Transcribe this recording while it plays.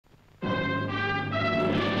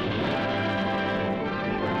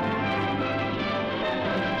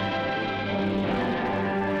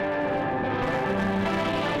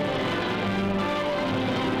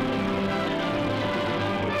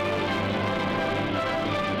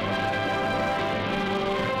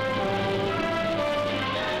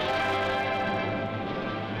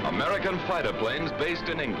American fighter planes based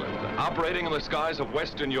in England, operating in the skies of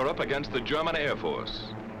Western Europe against the German Air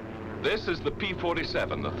Force. This is the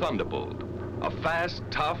P-47, the Thunderbolt, a fast,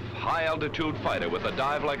 tough, high-altitude fighter with a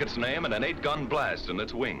dive like its name and an 8-gun blast in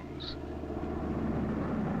its wings.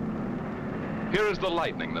 Here is the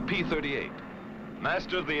Lightning, the P-38,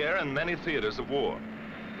 master of the air in many theaters of war.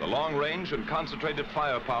 The long range and concentrated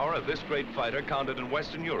firepower of this great fighter counted in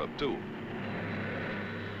Western Europe, too.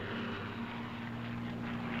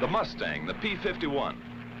 The Mustang, the P-51,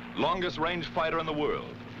 longest range fighter in the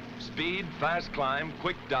world. Speed, fast climb,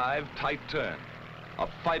 quick dive, tight turn. A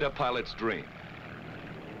fighter pilot's dream.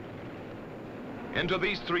 Into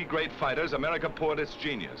these three great fighters, America poured its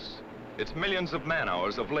genius, its millions of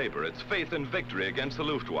man-hours of labor, its faith in victory against the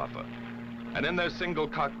Luftwaffe. And in their single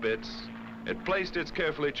cockpits, it placed its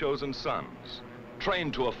carefully chosen sons,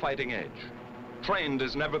 trained to a fighting edge, trained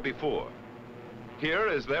as never before. Here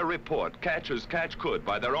is their report, catch as catch could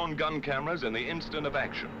by their own gun cameras in the instant of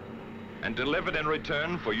action, and delivered in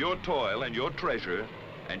return for your toil and your treasure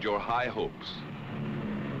and your high hopes.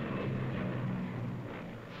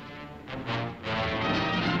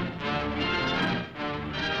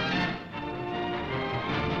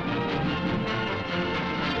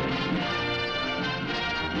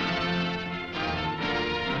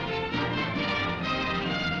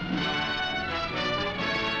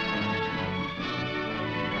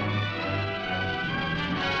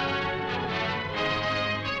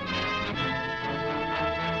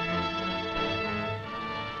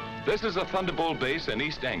 This is a Thunderbolt base in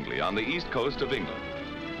East Anglia on the east coast of England.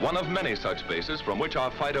 One of many such bases from which our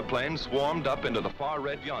fighter planes swarmed up into the far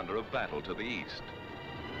red yonder of battle to the east.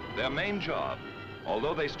 Their main job,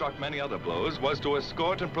 although they struck many other blows, was to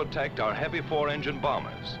escort and protect our heavy 4-engine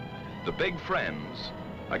bombers, the big friends,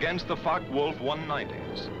 against the Focke-Wulf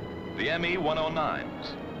 190s, the ME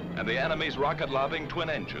 109s, and the enemy's rocket-lobbing twin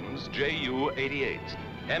engines, Ju-88s,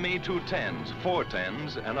 ME 210s,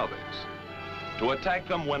 410s, and others. To attack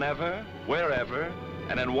them whenever, wherever,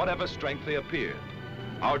 and in whatever strength they appeared.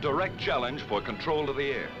 Our direct challenge for control of the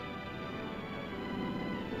air.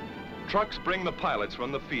 Trucks bring the pilots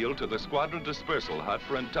from the field to the squadron dispersal hut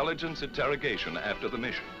for intelligence interrogation after the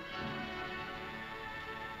mission.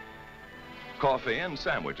 Coffee and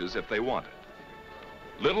sandwiches if they want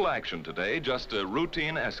it. Little action today, just a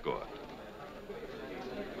routine escort.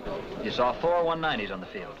 You saw 4 190s on the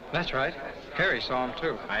field. That's right. Kerry saw them,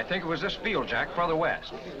 too. I think it was this field, Jack, further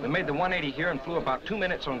west. We made the 180 here and flew about 2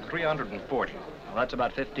 minutes on 340. Well, that's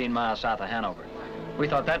about 15 miles south of Hanover. We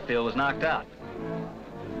thought that field was knocked out.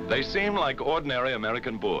 They seem like ordinary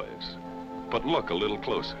American boys, but look a little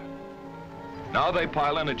closer. Now they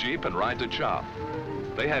pile in a Jeep and ride to chop.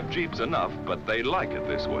 They have Jeeps enough, but they like it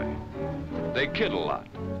this way. They kid a lot,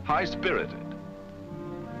 high-spirited.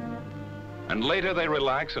 And later they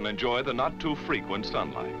relax and enjoy the not too frequent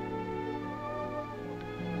sunlight.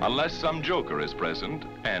 Unless some joker is present,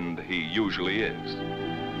 and he usually is.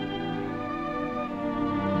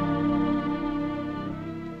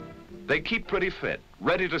 They keep pretty fit,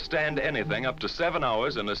 ready to stand anything up to 7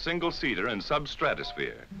 hours in a single seater in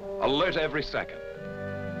substratosphere, alert every second.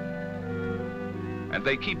 And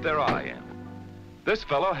they keep their eye in. This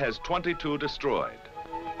fellow has 22 destroyed.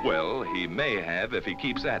 Well, he may have if he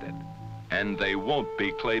keeps at it. And they won't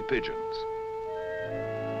be clay pigeons.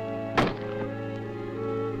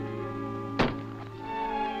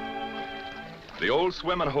 The old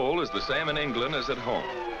swimming hole is the same in England as at home.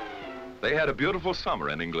 They had a beautiful summer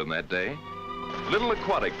in England that day. Little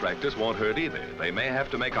aquatic practice won't hurt either. They may have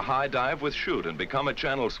to make a high dive with chute and become a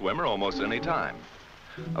channel swimmer almost any time.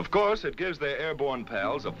 Of course, it gives their airborne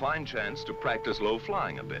pals a fine chance to practice low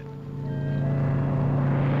flying a bit.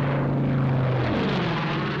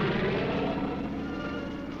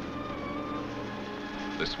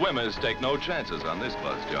 The swimmers take no chances on this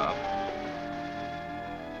buzz job.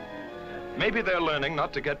 Maybe they're learning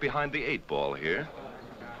not to get behind the 8-ball here.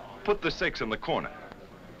 Put the 6 in the corner.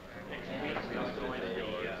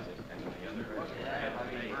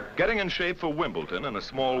 Getting in shape for Wimbledon in a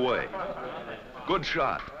small way. Good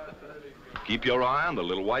shot. Keep your eye on the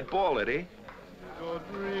little white ball, Eddie.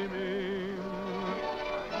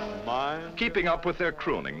 Keeping up with their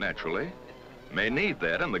crooning, naturally. May need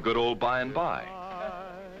that in the good old by and by.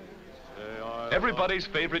 Everybody's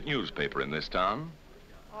favorite newspaper in this town.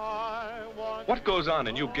 What goes on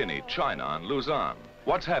in New Guinea, China, and Luzon?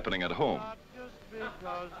 What's happening at home?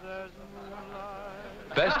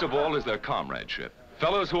 Best of all is their comradeship.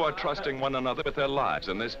 Fellows who are trusting one another with their lives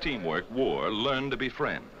in this teamwork war learn to be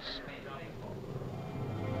friends.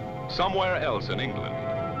 Somewhere else in England,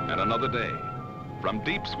 and another day, from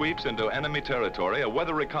deep sweeps into enemy territory, a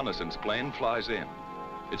weather reconnaissance plane flies in.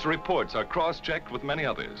 Its reports are cross-checked with many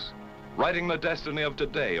others, writing the destiny of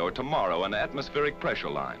today or tomorrow in atmospheric pressure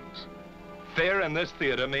lines. Fair in this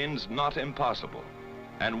theater means not impossible,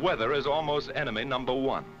 and weather is almost enemy number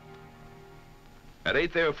one. At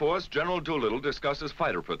 8th Air Force, General Doolittle discusses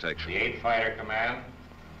fighter protection. The 8th Fighter Command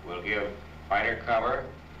will give fighter cover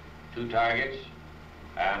to targets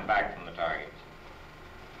and back from the targets.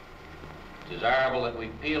 It's desirable that we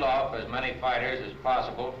peel off as many fighters as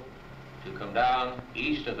possible to come down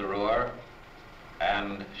east of the Ruhr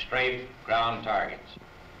and strafe ground targets.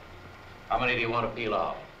 How many do you want to peel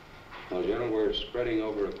off? Well, General, we're spreading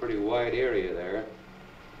over a pretty wide area there.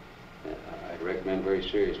 I'd recommend very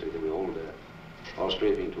seriously that we hold all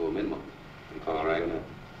strafing to a minimum. All right.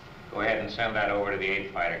 Go ahead and send that over to the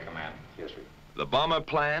 8th Fighter Command. Yes, sir. The bomber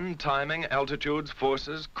plan, timing, altitudes,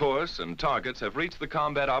 forces, course, and targets have reached the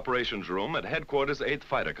combat operations room at Headquarters 8th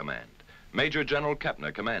Fighter Command, Major General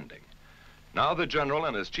Kepner commanding. Now the General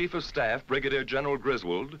and his Chief of Staff, Brigadier General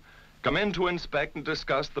Griswold, come in to inspect and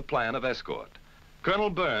discuss the plan of escort. Colonel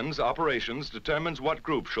Burns, operations, determines what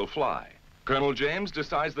group shall fly. Colonel James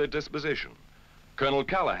decides their disposition. Colonel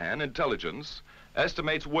Callahan, intelligence,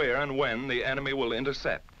 estimates where and when the enemy will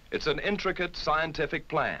intercept. It's an intricate scientific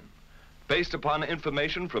plan, based upon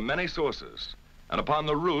information from many sources, and upon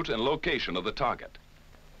the route and location of the target.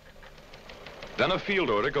 Then a field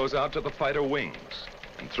order goes out to the fighter wings,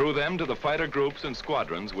 and through them to the fighter groups and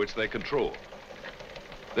squadrons which they control.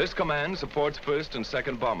 This command supports 1st and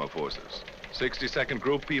 2nd Bomber Forces. 62nd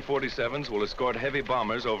Group P-47s will escort heavy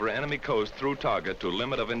bombers over enemy coast through target to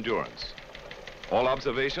limit of endurance. All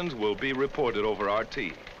observations will be reported over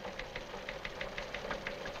RT.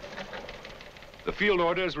 The field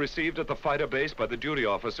order is received at the fighter base by the duty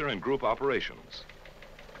officer in group operations.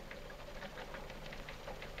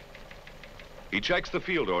 He checks the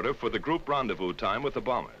field order for the group rendezvous time with the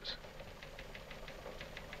bombers.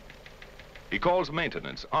 He calls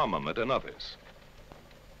maintenance, armament, and others.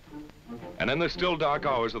 And in the still dark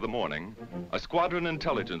hours of the morning, a squadron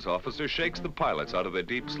intelligence officer shakes the pilots out of their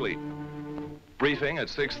deep sleep. Briefing at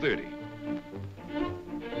 6:30.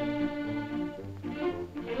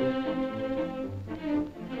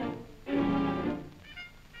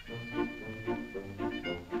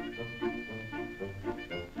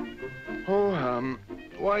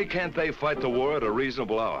 Why can't they fight the war at a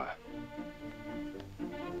reasonable hour?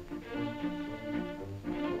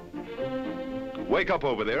 Wake up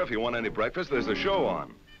over there if you want any breakfast. There's a show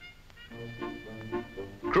on.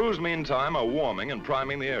 Crews, meantime, are warming and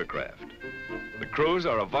priming the aircraft. The crews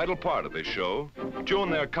are a vital part of this show. Tune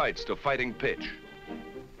their kites to fighting pitch.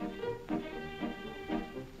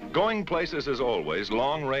 Going places as always,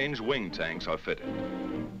 long-range wing tanks are fitted.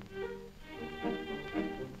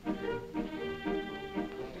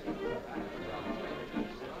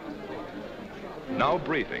 Now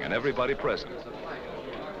briefing and everybody present.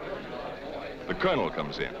 The colonel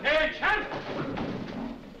comes in.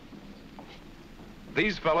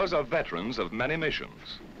 These fellows are veterans of many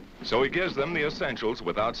missions, so he gives them the essentials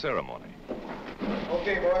without ceremony.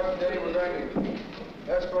 Okay, boys, today we're going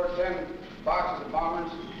to escort 10 boxes of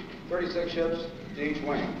bombers, 36 ships to each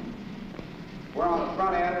wing. We're on the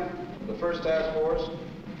front end of the 1st Task Force,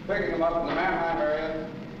 picking them up in the Mannheim area,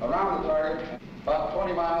 around the target, about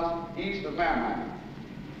 20 miles east of Mannheim,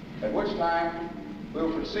 at which time we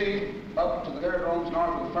will proceed up to the aerodromes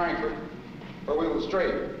north of Frankfurt, where we will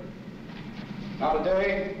strafe. Now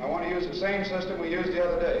today, I want to use the same system we used the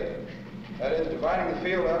other day. That is, dividing the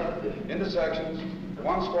field up into sections,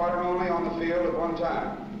 one squadron only on the field at one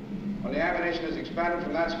time. When the ammunition is expended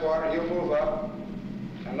from that squadron, you'll move up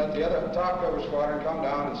and let the other top cover squadron come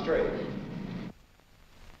down and strafe.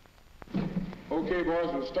 Okay, boys,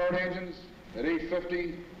 we'll start engines at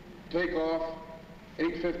 8:50, take off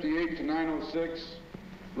 8:58 to 9:06,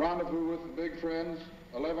 rendezvous with the big friends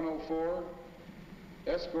 11:04,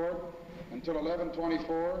 escort until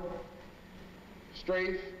 11:24,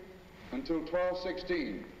 strafe until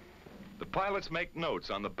 12:16. The pilots make notes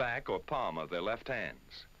on the back or palm of their left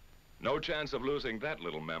hands. No chance of losing that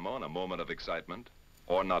little memo in a moment of excitement,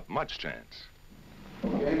 or not much chance.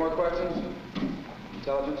 Okay, any more questions?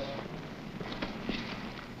 Intelligence?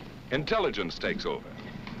 Intelligence takes over.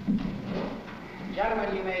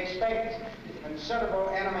 Gentlemen, you may expect considerable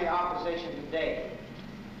enemy opposition today.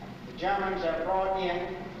 The Germans have brought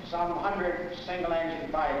in some 100 single-engine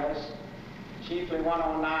fighters, chiefly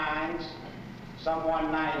 109s, some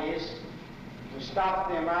 190s, to stop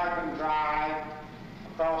the American drive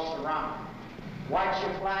across the Rhine. Watch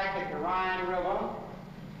your flank at the Rhine River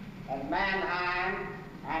and Mannheim,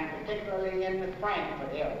 and particularly in the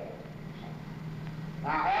Frankfurt area. Now,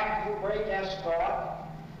 after you break escort,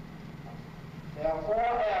 There are 4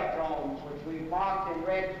 aerodromes which we've marked in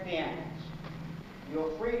red pins.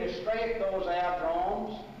 You're free to strafe those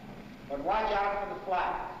aerodromes, but watch out for the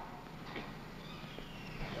flack.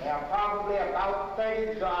 There are probably about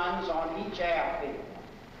 30 guns on each airfield.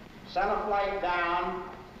 Send a flight down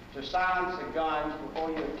to silence the guns before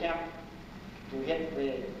you attempt to hit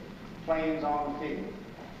the planes on the field.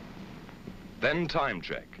 Then time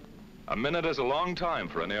check. A minute is a long time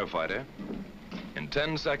for an airfighter. In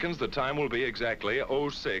 10 seconds, the time will be exactly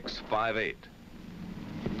 0658.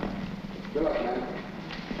 Good luck, man.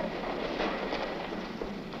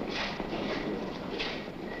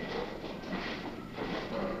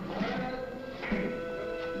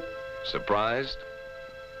 Surprised?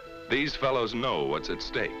 These fellows know what's at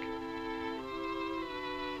stake.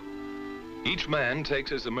 Each man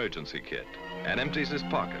takes his emergency kit and empties his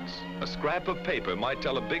pockets. A scrap of paper might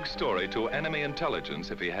tell a big story to enemy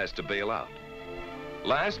intelligence if he has to bail out.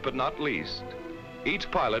 Last but not least, each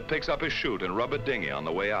pilot picks up his chute and rubber dinghy on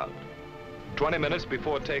the way out. 20 minutes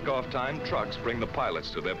before takeoff time, trucks bring the pilots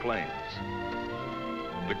to their planes.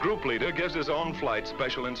 The group leader gives his own flight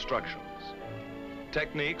special instructions.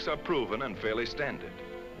 Techniques are proven and fairly standard,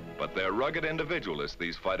 but they're rugged individualists,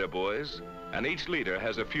 these fighter boys, and each leader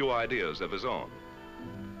has a few ideas of his own.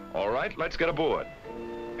 All right, let's get aboard.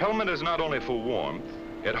 Helmet is not only for warmth,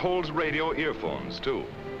 it holds radio earphones, too.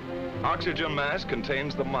 Oxygen mask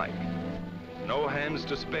contains the mic. No hands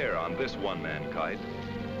to spare on this one-man kite.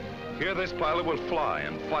 Here this pilot will fly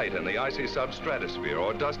and fight in the icy substratosphere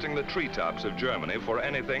or dusting the treetops of Germany for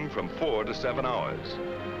anything from 4 to 7 hours.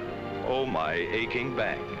 Oh, my aching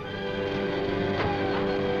back.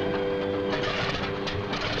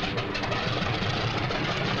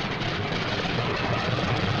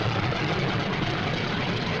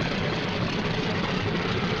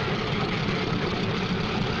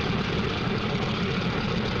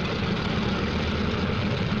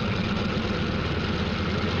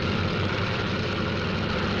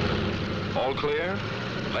 All clear?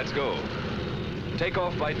 Let's go. Take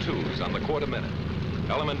off by 2s on the quarter minute.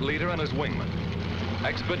 Element leader and his wingman.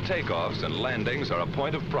 Expert takeoffs and landings are a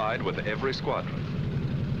point of pride with every squadron.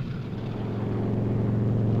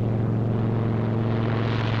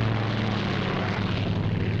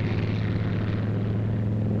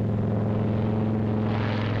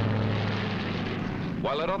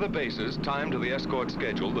 While at other bases, timed to the escort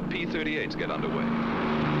schedule, the P-38s get underway.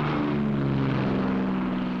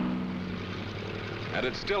 And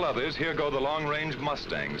at still others, here go the long-range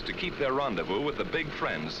Mustangs to keep their rendezvous with the big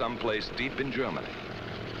friends someplace deep in Germany.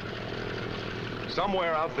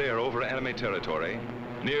 Somewhere out there over enemy territory,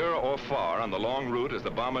 near or far on the long route as the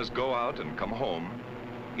bombers go out and come home,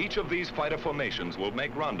 each of these fighter formations will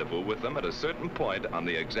make rendezvous with them at a certain point on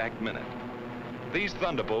the exact minute. These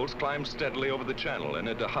Thunderbolts climb steadily over the channel and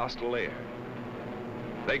into hostile air.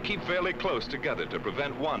 They keep fairly close together to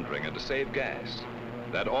prevent wandering and to save gas.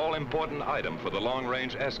 That all-important item for the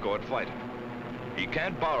long-range escort fighter. He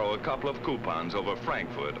can't borrow a couple of coupons over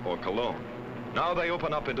Frankfurt or Cologne. Now they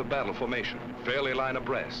open up into battle formation, fairly line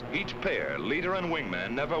abreast. Each pair, leader and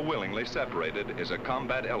wingman, never willingly separated, is a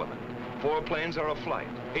combat element. 4 planes are a flight,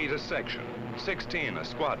 8 a section, 16 a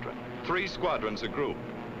squadron, 3 squadrons a group.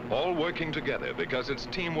 All working together because it's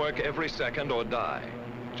teamwork every second or die.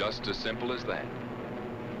 Just as simple as that.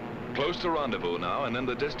 Close to rendezvous now, and in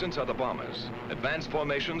the distance are the bombers. Advanced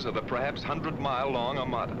formations of the perhaps 100-mile-long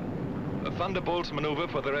armada. The Thunderbolts maneuver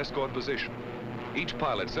for their escort position. Each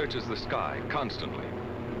pilot searches the sky constantly,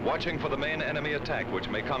 watching for the main enemy attack which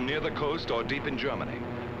may come near the coast or deep in Germany,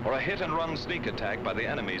 or a hit-and-run sneak attack by the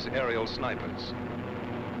enemy's aerial snipers.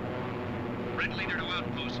 Red leader to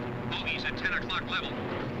outpost. Bogies at 10 o'clock level.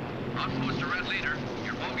 Outpost to red leader.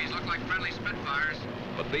 Your bogies look like friendly Spitfires.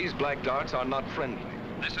 But these black darts are not friendly.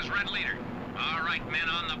 This is red leader. All right, men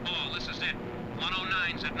on the ball. This is it.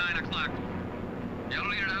 109's at 9 o'clock. Yellow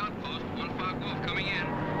leader to outpost. 1 Fog Wolf coming in.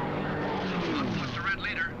 Outpost to red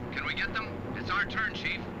leader. Can we get them? It's our turn,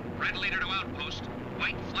 Chief. Red leader to outpost.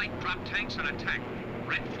 White flight drop tanks and attack.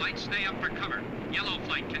 Red flight stay up for cover. Yellow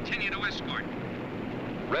flight continue to escort.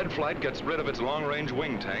 Red flight gets rid of its long-range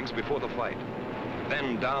wing tanks before the fight.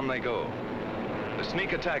 Then down they go. The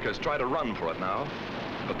sneak attackers try to run for it now,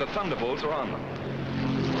 but the Thunderbolts are on them.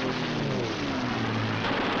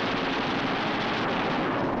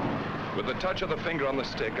 With the touch of the finger on the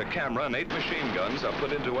stick, a camera and 8 machine guns are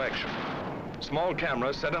put into action. Small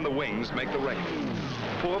cameras set on the wings make the record.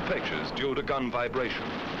 Poor pictures due to gun vibration.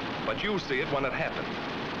 But you see it when it happened,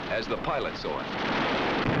 as the pilot saw it.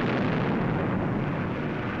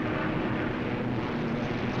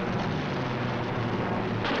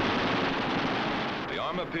 The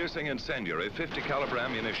armor-piercing incendiary 50 caliber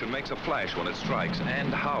ammunition makes a flash when it strikes,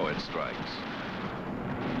 and how it strikes.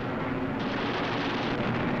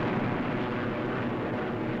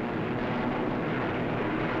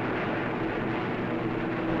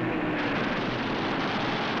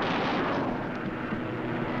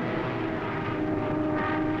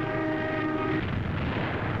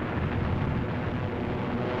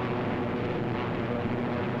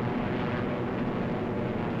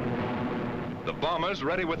 Bombers,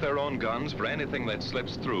 ready with their own guns for anything that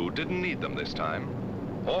slips through, didn't need them this time.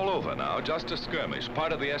 All over now, just a skirmish,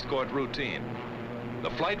 part of the escort routine. The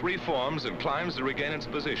flight reforms and climbs to regain its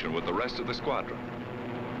position with the rest of the squadron.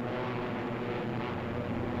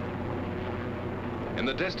 In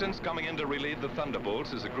the distance, coming in to relieve the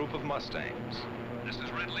Thunderbolts, is a group of Mustangs. This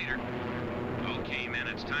is Red Leader. Okay, men,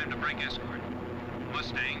 it's time to break escort.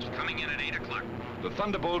 Mustangs coming in at 8 o'clock. The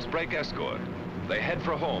Thunderbolts break escort. They head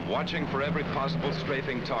for home, watching for every possible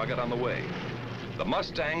strafing target on the way. The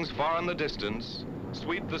Mustangs, far in the distance,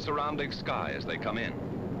 sweep the surrounding sky as they come in.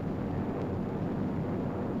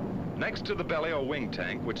 Next to the belly or wing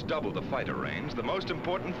tank, which doubled the fighter range, the most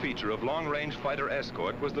important feature of long-range fighter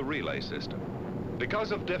escort was the relay system.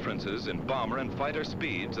 Because of differences in bomber and fighter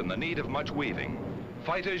speeds and the need of much weaving,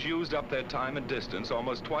 fighters used up their time and distance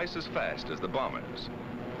almost twice as fast as the bombers.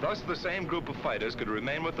 Thus, the same group of fighters could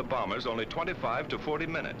remain with the bombers only 25 to 40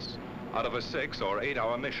 minutes out of a 6 or 8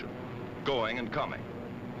 hour mission, going and coming.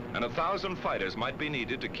 And 1,000 fighters might be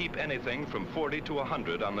needed to keep anything from 40 to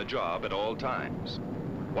 100 on the job at all times.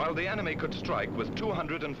 While the enemy could strike with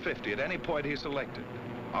 250 at any point he selected,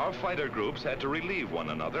 our fighter groups had to relieve one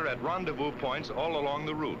another at rendezvous points all along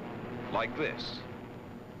the route, like this.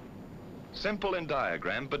 Simple in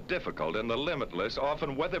diagram, but difficult in the limitless,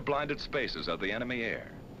 often weather-blinded spaces of the enemy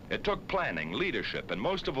air. It took planning, leadership, and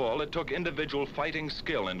most of all, it took individual fighting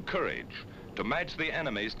skill and courage to match the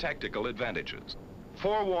enemy's tactical advantages.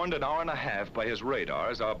 Forewarned an hour and a half by his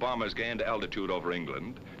radars, our bombers gained altitude over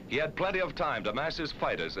England, he had plenty of time to mass his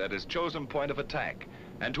fighters at his chosen point of attack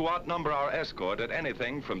and to outnumber our escort at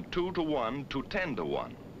anything from 2 to 1 to 10 to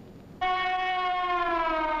 1.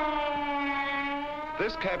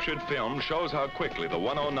 This captured film shows how quickly the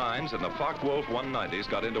 109s and the Focke-Wulf 190s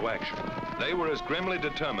got into action. They were as grimly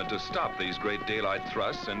determined to stop these great daylight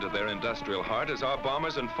thrusts into their industrial heart as our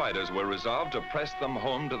bombers and fighters were resolved to press them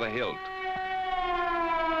home to the hilt.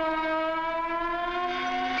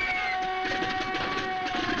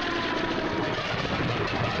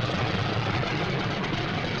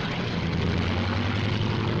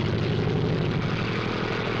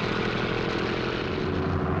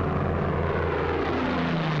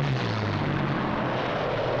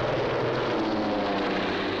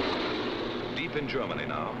 In Germany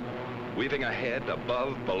now, weaving ahead,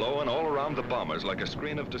 above, below, and all around the bombers like a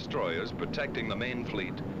screen of destroyers protecting the main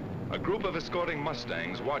fleet, a group of escorting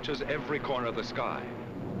Mustangs watches every corner of the sky.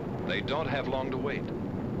 They don't have long to wait.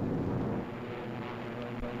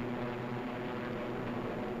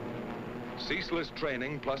 Ceaseless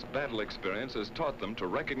training plus battle experience has taught them to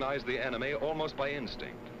recognize the enemy almost by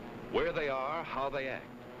instinct. Where they are, how they act.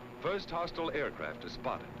 First hostile aircraft is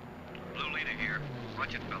spotted. Blue Leader here.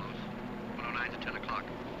 Watch it, fellows. 109 to 10 o'clock.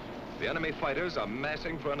 The enemy fighters are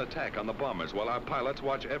massing for an attack on the bombers while our pilots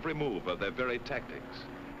watch every move of their very tactics.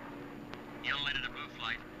 Yellow Leader to blue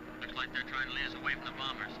flight. Looks like they're trying to lead us away from the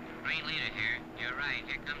bombers. Green Leader here. You're right.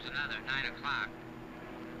 Here comes another. 9 o'clock.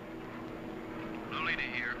 Blue Leader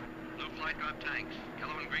here. Blue flight drop tanks.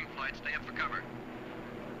 Yellow and green flight stay up for cover.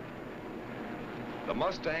 The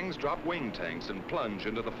Mustangs drop wing tanks and plunge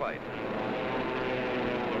into the fight.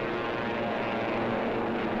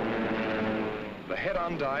 The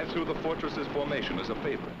head-on dive through the fortress's formation is a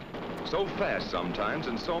favorite. So fast sometimes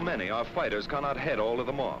and so many, our fighters cannot head all of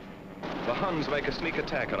them off. The Huns make a sneak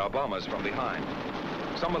attack on our bombers from behind.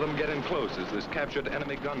 Some of them get in close, as this captured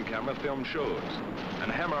enemy gun camera film shows,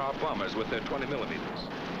 and hammer our bombers with their 20 millimeters.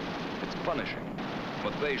 It's punishing,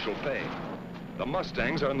 but they shall pay. The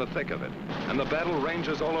Mustangs are in the thick of it, and the battle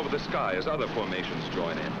ranges all over the sky as other formations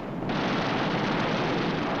join in.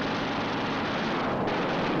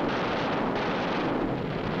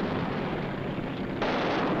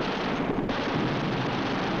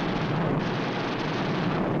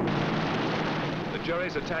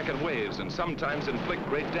 Jerrys attack in waves and sometimes inflict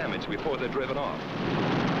great damage before they're driven off.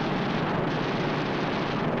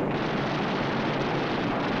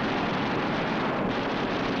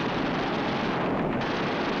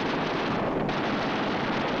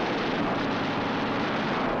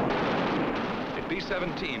 A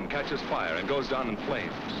B-17 catches fire and goes down in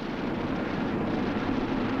flames.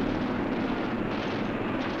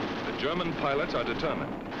 The German pilots are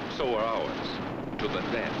determined. so were ours, to the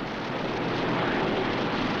death.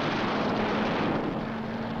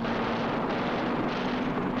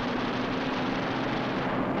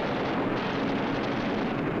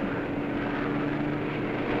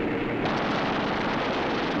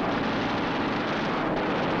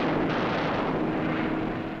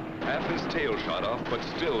 Half his tail shot off, but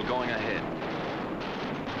still going ahead.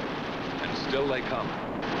 And still they come.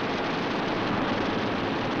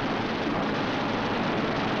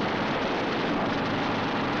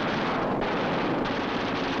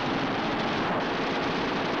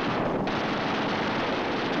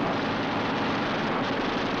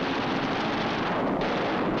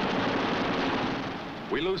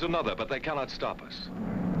 We lose another, but they cannot stop us.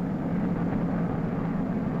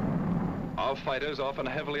 Our fighters, often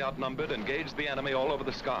heavily outnumbered, engage the enemy all over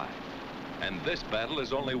the sky. And this battle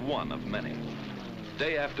is only one of many.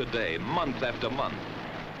 Day after day, month after month,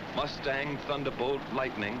 Mustang, Thunderbolt,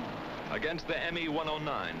 Lightning, against the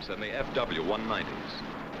ME-109s and the FW-190s.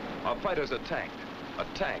 Our fighters attacked,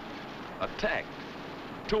 attacked, attacked.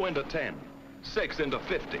 2 into 10, 6 into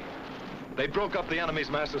 50. They broke up the enemy's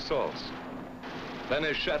mass assaults. Then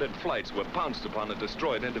his shattered flights were pounced upon and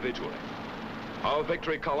destroyed individually. Our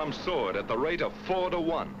victory column soared at the rate of 4 to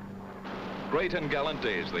 1. Great and gallant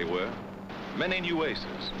days they were. Many new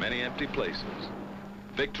aces, many empty places.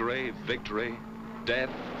 Victory, victory, death,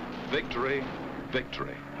 victory,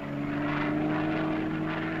 victory.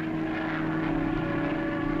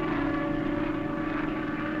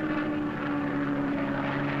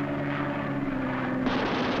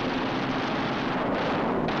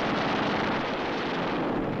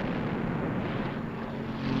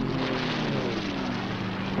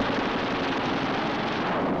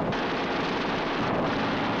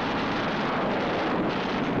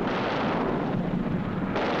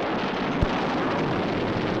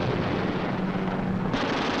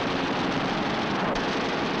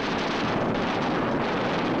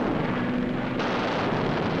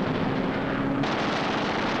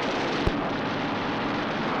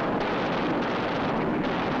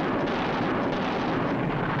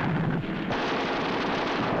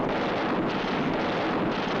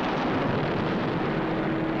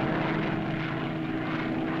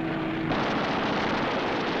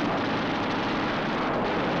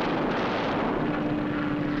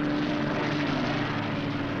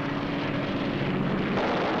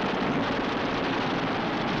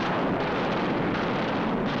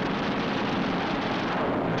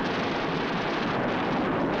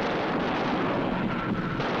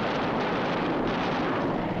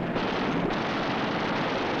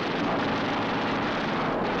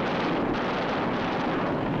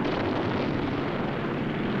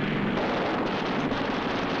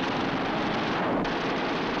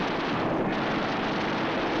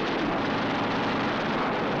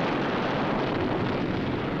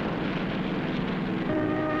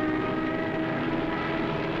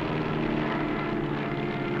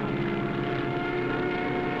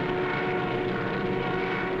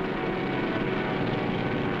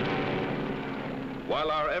 While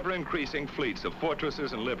our ever-increasing fleets of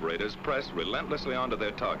fortresses and liberators pressed relentlessly onto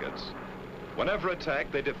their targets, whenever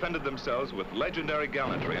attacked, they defended themselves with legendary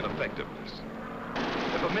gallantry and effectiveness.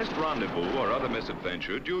 If a missed rendezvous or other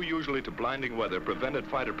misadventure, due usually to blinding weather, prevented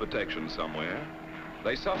fighter protection somewhere,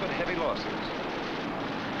 they suffered heavy losses.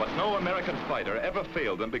 But no American fighter ever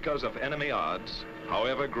failed them because of enemy odds,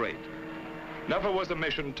 however great. Never was a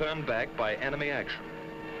mission turned back by enemy action.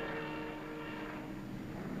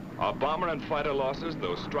 Our bomber and fighter losses,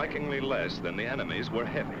 though strikingly less than the enemy's, were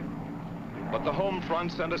heavy. But the home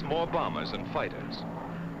front sent us more bombers and fighters,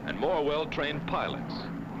 and more well-trained pilots,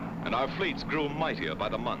 and our fleets grew mightier by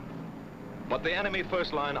the month. But the enemy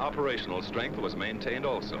first-line operational strength was maintained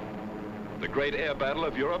also. The great air battle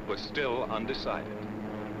of Europe was still undecided.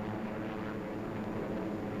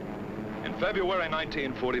 In February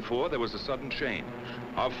 1944, there was a sudden change.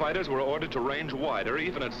 Our fighters were ordered to range wider,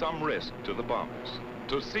 even at some risk to the bombers,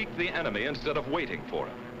 to seek the enemy instead of waiting for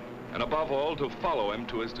him, and above all, to follow him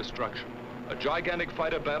to his destruction. A gigantic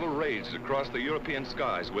fighter battle raged across the European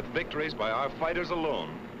skies with victories by our fighters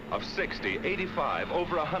alone of 60, 85,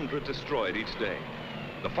 over 100 destroyed each day.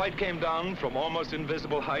 The fight came down from almost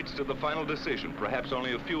invisible heights to the final decision, perhaps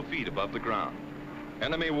only a few feet above the ground.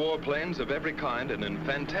 Enemy warplanes of every kind and in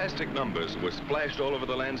fantastic numbers were splashed all over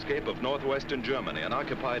the landscape of northwestern Germany and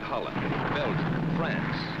occupied Holland, Belgium,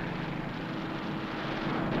 France.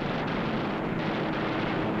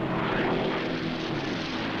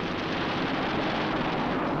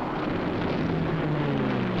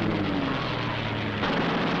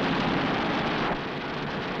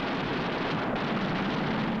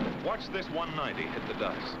 Watch this 190 hit the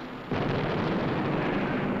dust.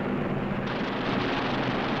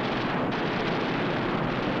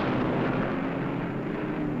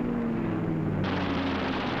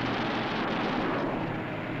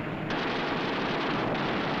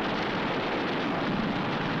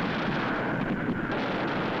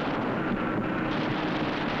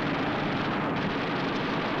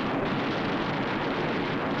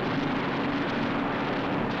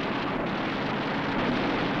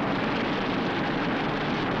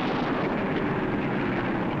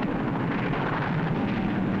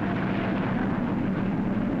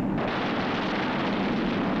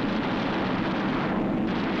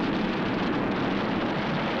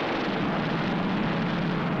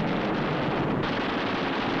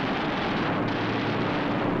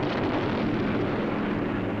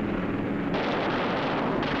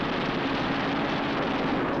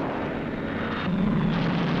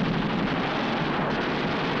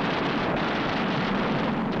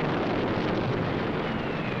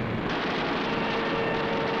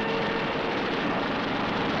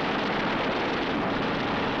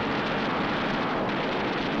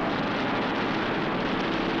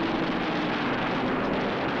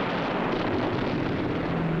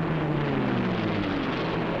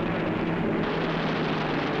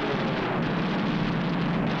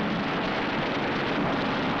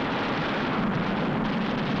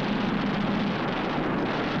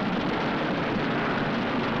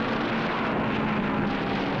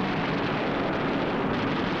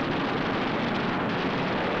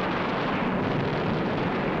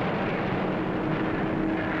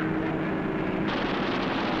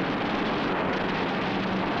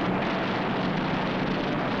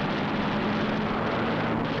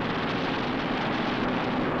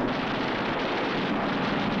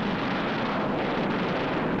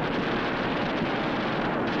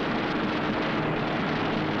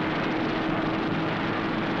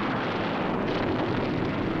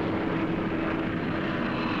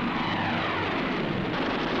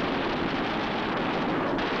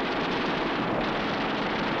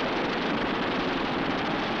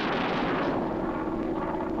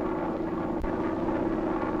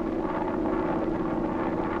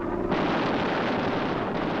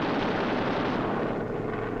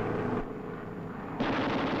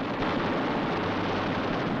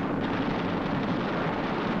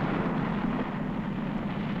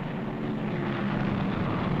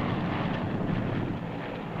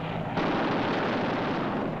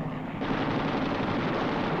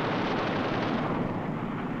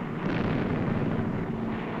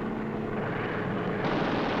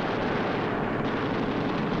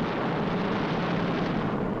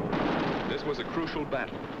 Was a crucial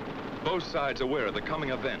battle. Both sides aware of the coming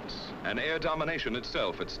events and air domination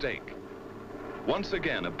itself at stake. Once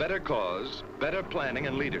again, a better cause, better planning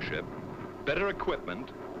and leadership, better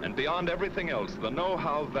equipment, and beyond everything else, the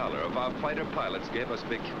know-how valor of our fighter pilots gave us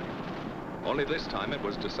victory. Only this time it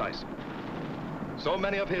was decisive. So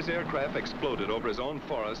many of his aircraft exploded over his own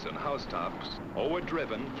forests and housetops, or were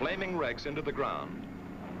driven, flaming wrecks, into the ground.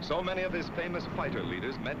 So many of his famous fighter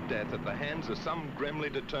leaders met death at the hands of some grimly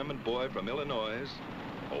determined boy from Illinois,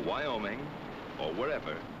 or Wyoming, or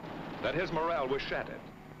wherever, that his morale was shattered.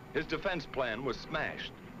 His defense plan was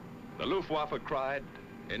smashed. The Luftwaffe cried,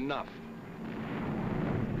 "Enough."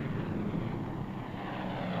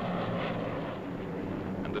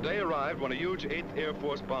 And the day arrived when a huge 8th Air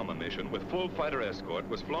Force bomber mission with full fighter escort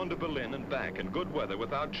was flown to Berlin and back in good weather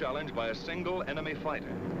without challenge by a single enemy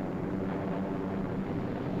fighter.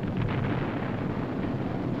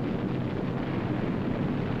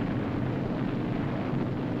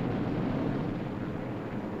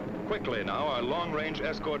 Quickly now, our long-range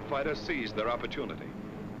escort fighters seized their opportunity.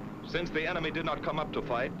 Since the enemy did not come up to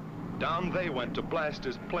fight, down they went to blast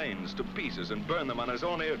his planes to pieces and burn them on his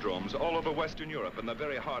own airdromes all over Western Europe in the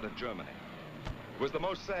very heart of Germany. It was the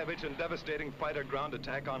most savage and devastating fighter ground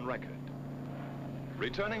attack on record.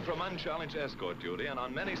 Returning from unchallenged escort duty and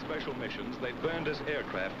on many special missions, they burned his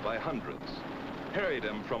aircraft by hundreds, harried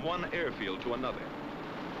him from one airfield to another,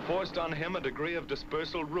 forced on him a degree of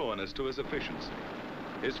dispersal ruinous to his efficiency.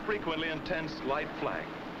 His frequently intense light flak,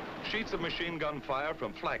 sheets of machine gun fire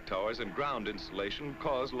from flak towers and ground installation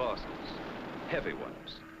caused losses, heavy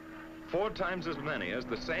ones. 4 times as many as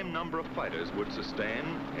the same number of fighters would sustain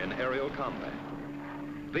in aerial combat.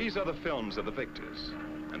 These are the films of the victors,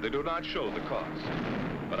 and they do not show the cost.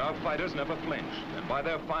 But our fighters never flinched, and by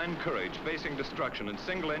their fine courage, facing destruction in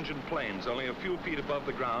single-engine planes only a few feet above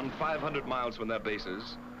the ground, 500 miles from their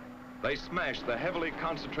bases, they smashed the heavily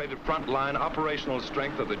concentrated front-line operational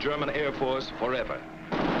strength of the German Air Force forever.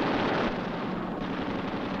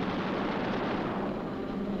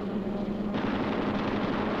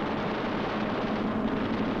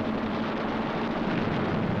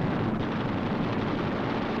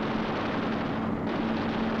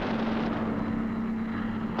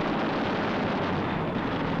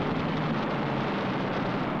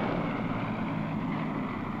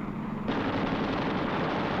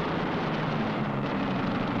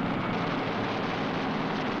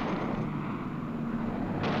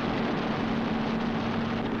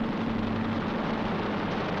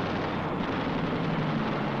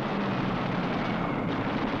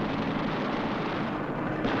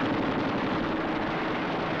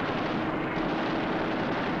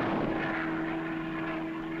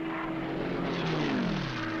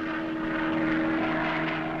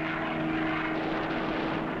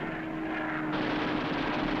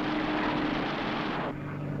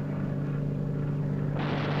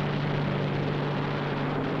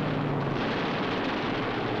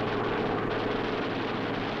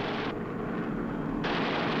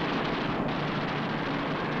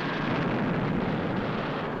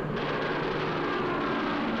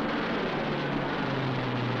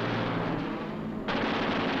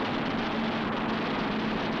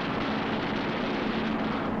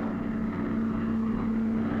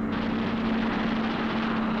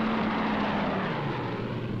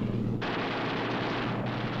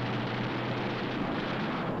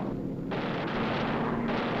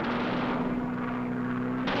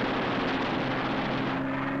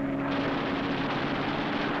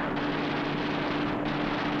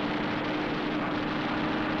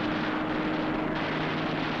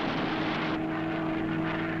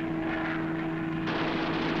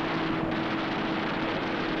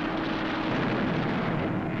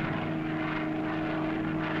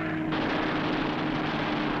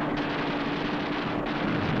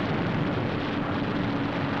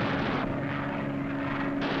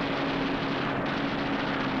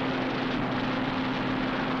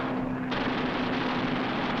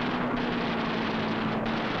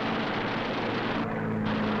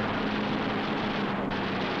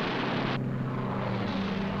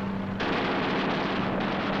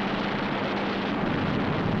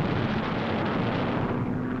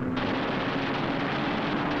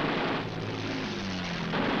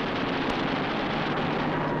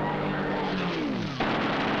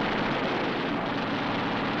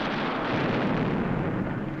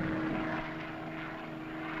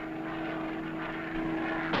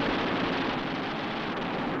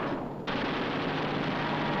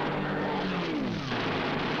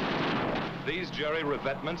 jerry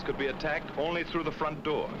revetments could be attacked only through the front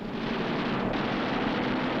door.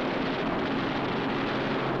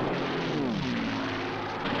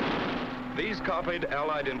 These copied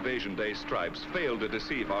Allied Invasion Day stripes failed to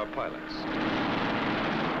deceive our pilots.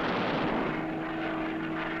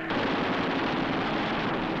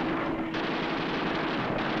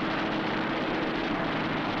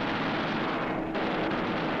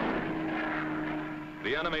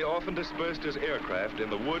 The enemy often dispersed his aircraft in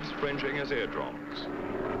the woods fringing his airdromes.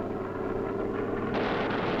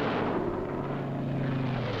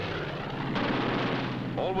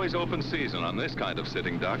 Always open season on this kind of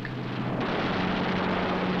sitting duck.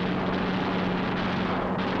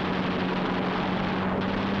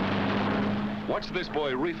 Watch this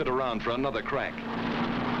boy reef it around for another crack.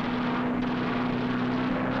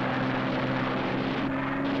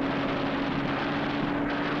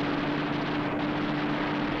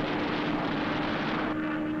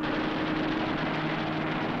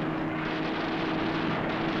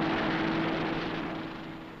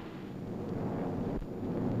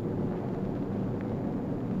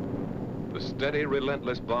 The steady,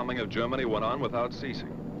 relentless bombing of Germany went on without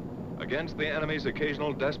ceasing. Against the enemy's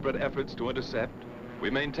occasional desperate efforts to intercept, we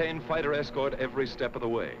maintained fighter escort every step of the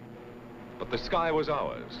way. But the sky was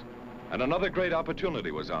ours, and another great opportunity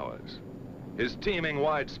was ours. His teeming,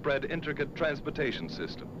 widespread, intricate transportation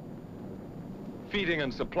system. Feeding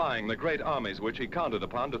and supplying the great armies which he counted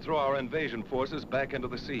upon to throw our invasion forces back into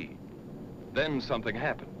the sea. Then something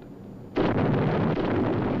happened.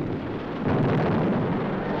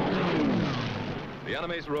 The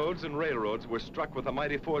enemy's roads and railroads were struck with a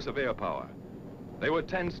mighty force of air power. They were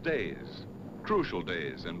tense days, crucial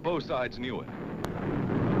days, and both sides knew it.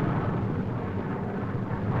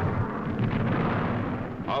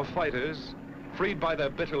 Our fighters, freed by their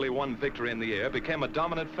bitterly won victory in the air, became a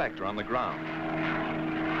dominant factor on the ground.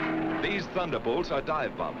 These Thunderbolts are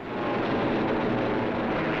dive bombing.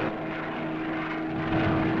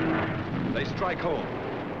 They strike home.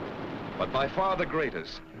 But by far the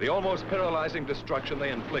greatest, the almost paralyzing destruction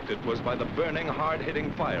they inflicted was by the burning,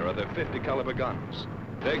 hard-hitting fire of their 50 caliber guns.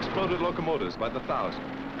 They exploded locomotives by the thousand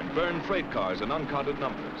and burned freight cars in uncounted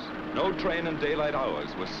numbers. No train in daylight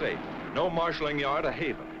hours was safe. No marshalling yard a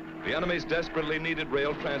haven. The enemy's desperately needed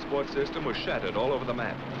rail transport system was shattered all over the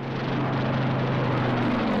map.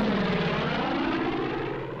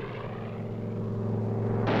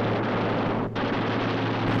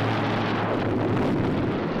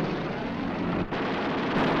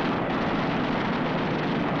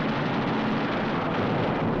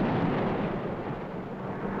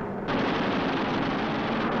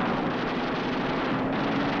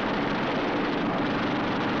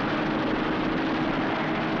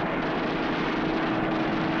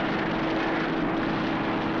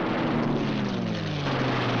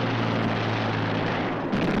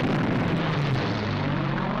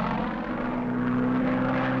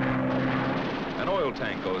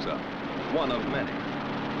 Tank goes up, one of many.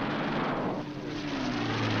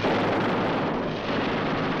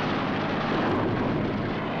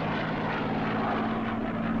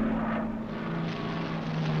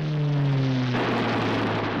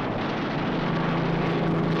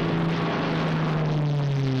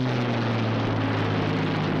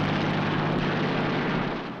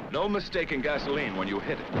 No mistaking gasoline when you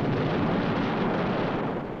hit it.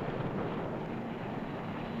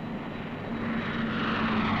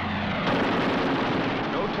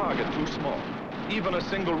 Target too small, even a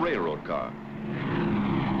single railroad car.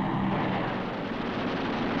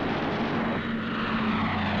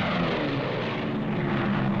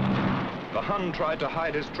 The Hun tried to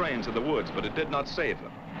hide his trains in the woods, but it did not save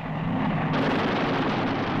them.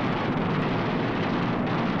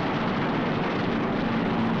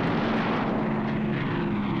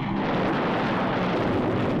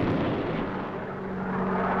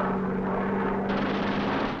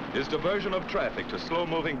 His diversion of traffic to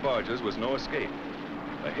slow-moving barges was no escape.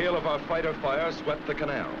 The hail of our fighter fire swept the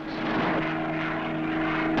canals.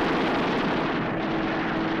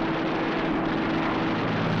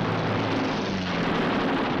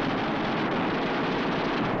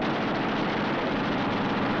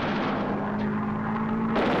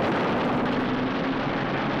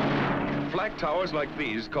 Flack towers like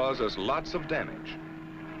these cause us lots of damage.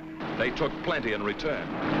 They took plenty in return.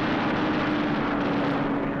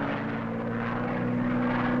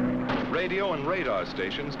 Radio and radar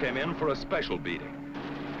stations came in for a special beating.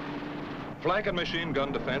 Flak and machine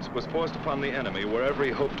gun defense was forced upon the enemy wherever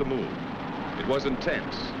he hoped to move. It was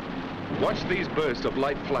intense. Watch these bursts of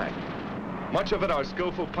light flak. Much of it our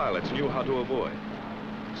skillful pilots knew how to avoid.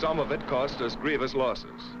 Some of it cost us grievous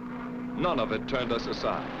losses. None of it turned us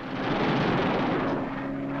aside.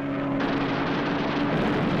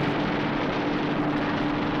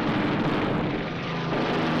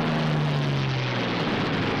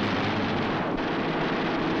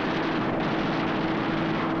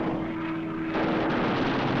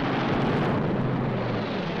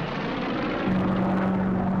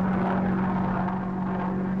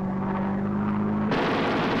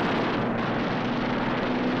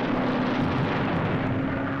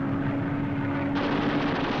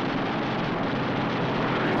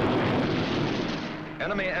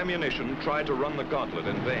 enemy ammunition tried to run the gauntlet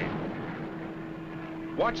in vain.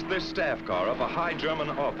 Watch this staff car of a high German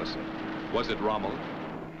officer. Was it Rommel?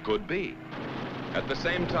 Could be. At the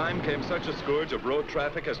same time came such a scourge of road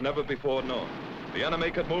traffic as never before known. The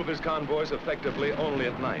enemy could move his convoys effectively only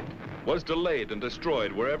at night, was delayed and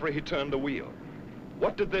destroyed wherever he turned the wheel.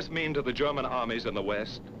 What did this mean to the German armies in the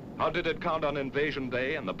West? How did it count on Invasion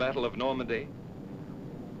Day and the Battle of Normandy?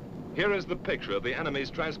 Here is the picture of the enemy's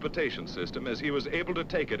transportation system as he was able to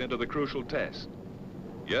take it into the crucial test.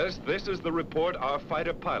 Yes, this is the report our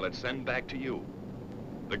fighter pilots send back to you.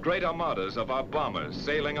 The great armadas of our bombers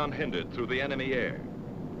sailing unhindered through the enemy air.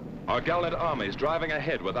 Our gallant armies driving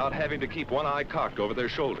ahead without having to keep one eye cocked over their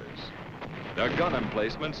shoulders. Their gun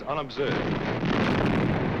emplacements unobserved.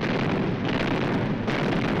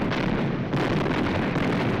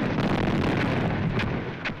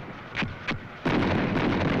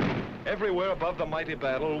 Everywhere above the mighty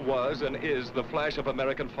battle was and is the flash of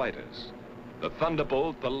American fighters. The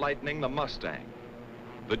Thunderbolt, the Lightning, the Mustang.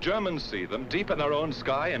 The Germans see them deep in their own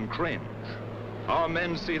sky and cringe. Our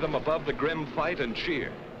men see them above the grim fight and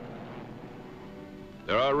cheer.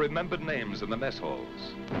 There are remembered names in the mess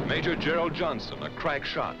halls. Major Gerald Johnson, a crack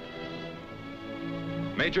shot.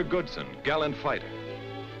 Major Goodson, gallant fighter.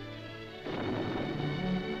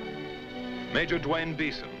 Major Dwayne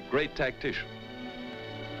Beeson, great tactician.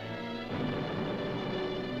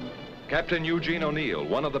 Captain Eugene O'Neill,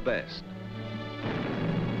 one of the best.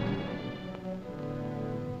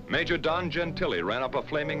 Major Don Gentili ran up a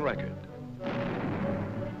flaming record.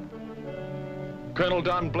 Colonel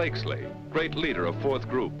Don Blakesley, great leader of 4th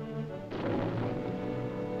Group.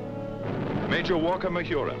 Major Walker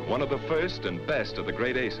Mahurin, one of the first and best of the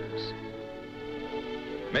great aces.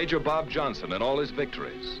 Major Bob Johnson and all his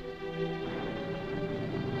victories.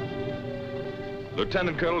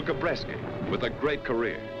 Lieutenant Colonel Gabreski, with a great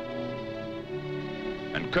career.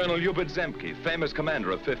 And Colonel Hubert Zemke, famous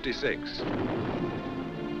commander of 56.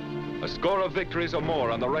 A score of victories or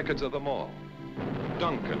more on the records of them all.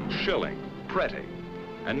 Duncan, Schilling, Pretty,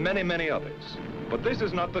 and many, many others. But this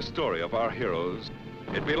is not the story of our heroes.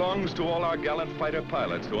 It belongs to all our gallant fighter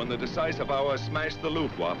pilots who in the decisive hour smashed the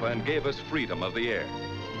Luftwaffe and gave us freedom of the air.